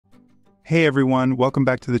Hey everyone, welcome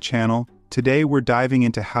back to the channel. Today we're diving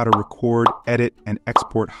into how to record, edit, and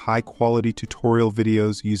export high-quality tutorial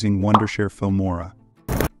videos using Wondershare Filmora.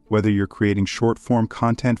 Whether you're creating short-form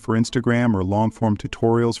content for Instagram or long-form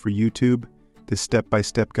tutorials for YouTube, this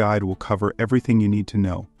step-by-step guide will cover everything you need to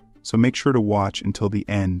know, so make sure to watch until the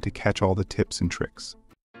end to catch all the tips and tricks.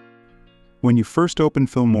 When you first open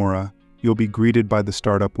Filmora, you'll be greeted by the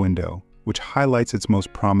startup window, which highlights its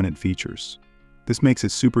most prominent features. This makes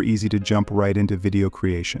it super easy to jump right into video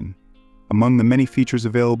creation. Among the many features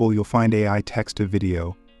available, you'll find AI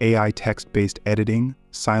text-to-video, AI text-based editing,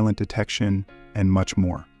 silent detection, and much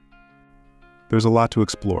more. There's a lot to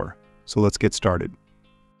explore, so let's get started.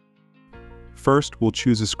 First, we'll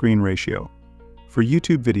choose a screen ratio. For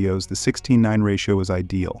YouTube videos, the 16:9 ratio is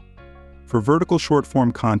ideal. For vertical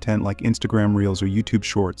short-form content like Instagram Reels or YouTube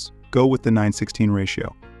Shorts, go with the 9:16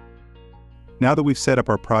 ratio. Now that we've set up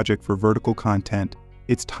our project for vertical content,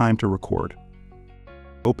 it's time to record.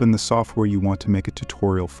 Open the software you want to make a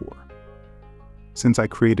tutorial for. Since I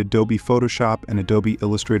create Adobe Photoshop and Adobe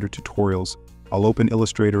Illustrator tutorials, I'll open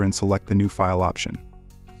Illustrator and select the new file option.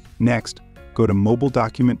 Next, go to Mobile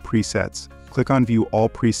Document Presets, click on View All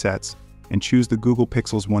Presets, and choose the Google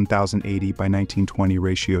Pixels 1080 by 1920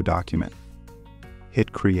 ratio document.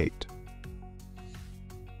 Hit Create.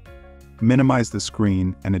 Minimize the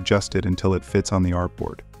screen and adjust it until it fits on the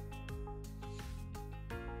artboard.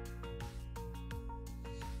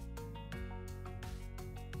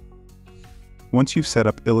 Once you've set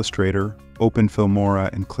up Illustrator, open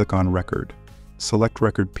Filmora and click on Record. Select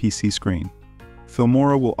Record PC Screen.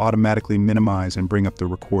 Filmora will automatically minimize and bring up the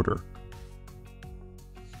recorder.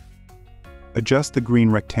 Adjust the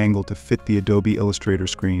green rectangle to fit the Adobe Illustrator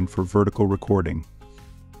screen for vertical recording.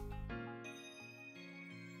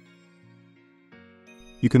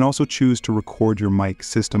 You can also choose to record your mic,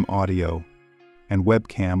 system audio, and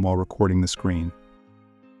webcam while recording the screen.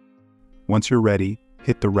 Once you're ready,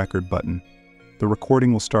 hit the record button. The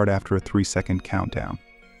recording will start after a 3-second countdown.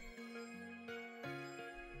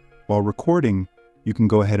 While recording, you can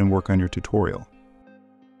go ahead and work on your tutorial.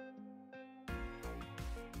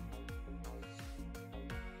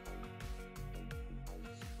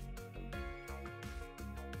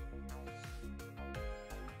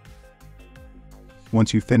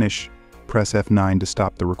 Once you finish, press F9 to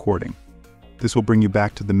stop the recording. This will bring you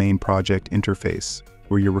back to the main project interface,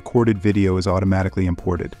 where your recorded video is automatically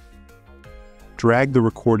imported. Drag the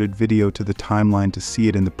recorded video to the timeline to see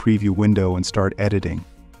it in the preview window and start editing.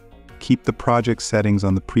 Keep the project settings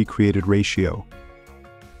on the pre-created ratio.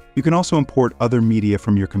 You can also import other media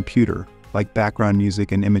from your computer, like background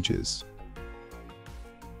music and images.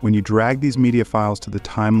 When you drag these media files to the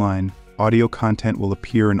timeline, audio content will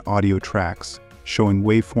appear in audio tracks, showing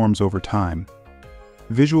waveforms over time.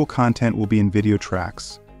 Visual content will be in video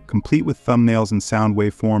tracks, complete with thumbnails and sound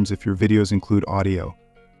waveforms if your videos include audio.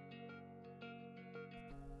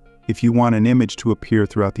 If you want an image to appear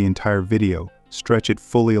throughout the entire video, stretch it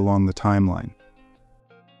fully along the timeline.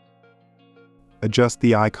 Adjust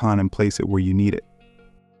the icon and place it where you need it.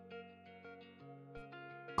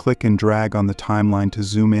 Click and drag on the timeline to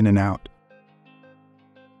zoom in and out.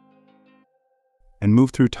 And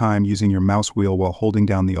move through time using your mouse wheel while holding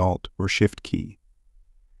down the Alt or Shift key.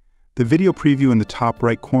 The video preview in the top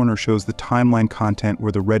right corner shows the timeline content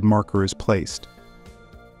where the red marker is placed.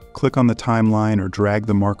 Click on the timeline or drag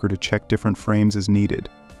the marker to check different frames as needed.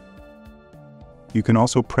 You can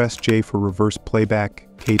also press J for reverse playback,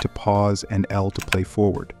 K to pause, and L to play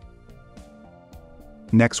forward.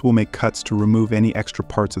 Next, we'll make cuts to remove any extra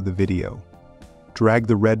parts of the video. Drag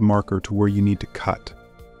the red marker to where you need to cut.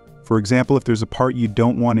 For example, if there's a part you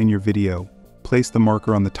don't want in your video, place the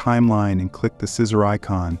marker on the timeline and click the scissor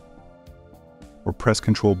icon, or press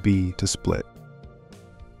Ctrl B to split.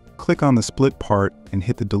 Click on the split part and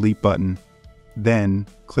hit the delete button. Then,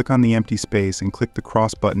 click on the empty space and click the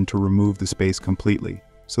cross button to remove the space completely,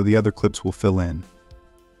 so the other clips will fill in.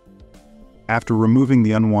 After removing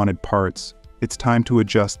the unwanted parts, it's time to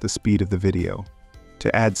adjust the speed of the video.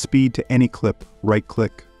 To add speed to any clip,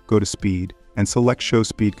 right-click, go to Speed, and select Show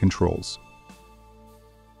Speed Controls.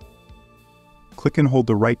 Click and hold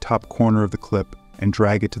the right top corner of the clip and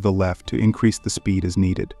drag it to the left to increase the speed as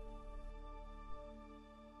needed.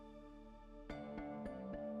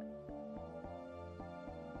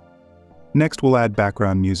 Next, we'll add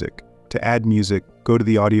background music. To add music, go to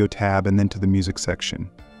the Audio tab and then to the Music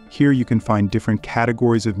section. Here you can find different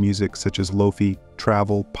categories of music such as Lo-fi,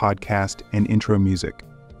 travel, podcast, and intro music.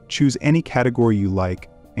 Choose any category you like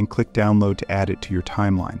and click Download to add it to your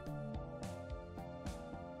timeline.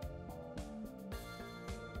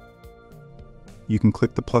 You can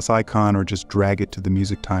click the plus icon or just drag it to the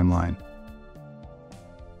music timeline.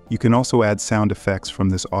 You can also add sound effects from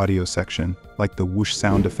this audio section, like the whoosh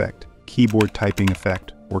sound effect, keyboard typing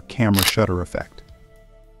effect, or camera shutter effect.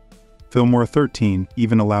 Filmora 13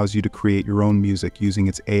 even allows you to create your own music using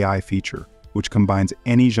its AI feature, which combines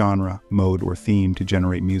any genre, mode, or theme to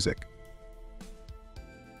generate music.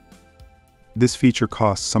 This feature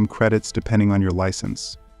costs some credits depending on your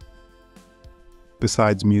license.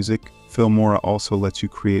 Besides music, Filmora also lets you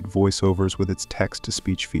create voiceovers with its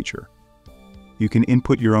text-to-speech feature. You can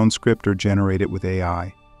input your own script or generate it with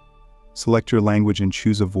AI. Select your language and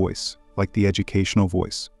choose a voice, like the educational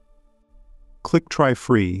voice. Click Try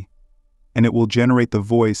Free, and it will generate the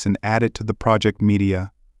voice and add it to the project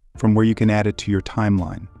media, from where you can add it to your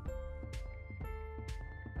timeline.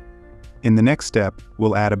 In the next step,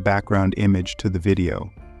 we'll add a background image to the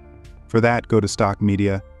video. For that, go to Stock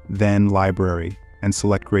Media, then Library, and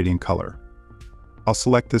select Gradient Color. I'll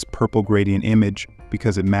select this purple gradient image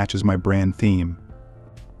because it matches my brand theme.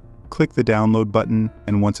 Click the Download button,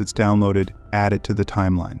 and once it's downloaded, add it to the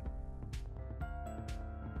timeline.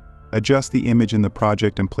 Adjust the image in the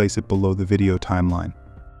project and place it below the video timeline.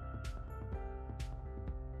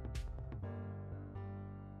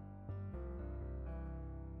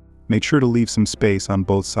 Make sure to leave some space on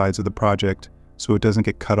both sides of the project so it doesn't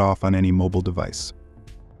get cut off on any mobile device.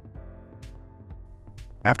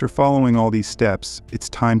 After following all these steps, it's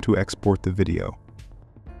time to export the video.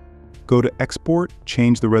 Go to Export,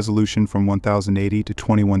 change the resolution from 1080 to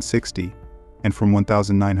 2160, and from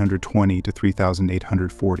 1920 to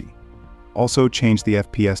 3840. Also change the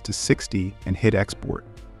FPS to 60 and hit Export.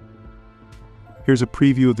 Here's a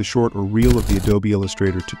preview of the short or reel of the Adobe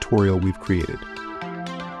Illustrator tutorial we've created.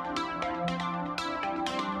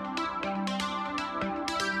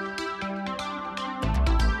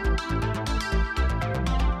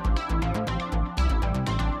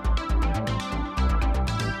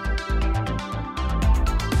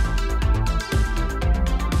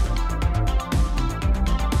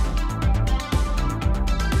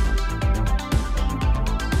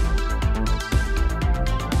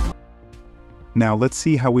 Now let's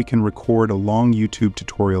see how we can record a long YouTube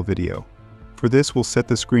tutorial video. For this, we'll set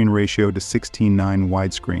the screen ratio to 16:9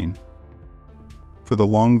 widescreen. For the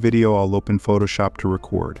long video, I'll open Photoshop to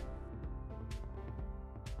record.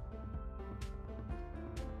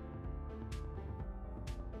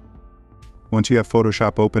 Once you have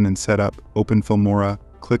Photoshop open and set up, open Filmora,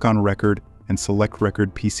 click on Record, and select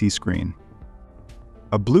Record PC Screen.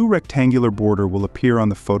 A blue rectangular border will appear on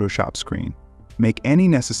the Photoshop screen. Make any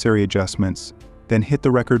necessary adjustments, then hit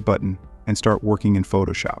the Record button and start working in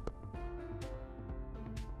Photoshop.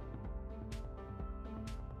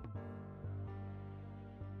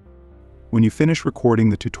 When you finish recording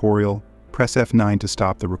the tutorial, press F9 to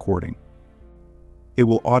stop the recording. It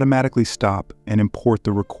will automatically stop and import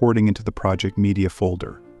the recording into the project media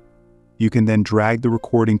folder. You can then drag the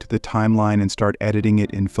recording to the timeline and start editing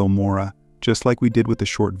it in Filmora, just like we did with the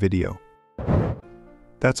short video.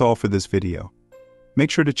 That's all for this video. Make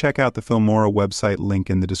sure to check out the Filmora website link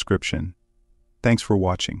in the description. Thanks for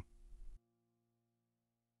watching.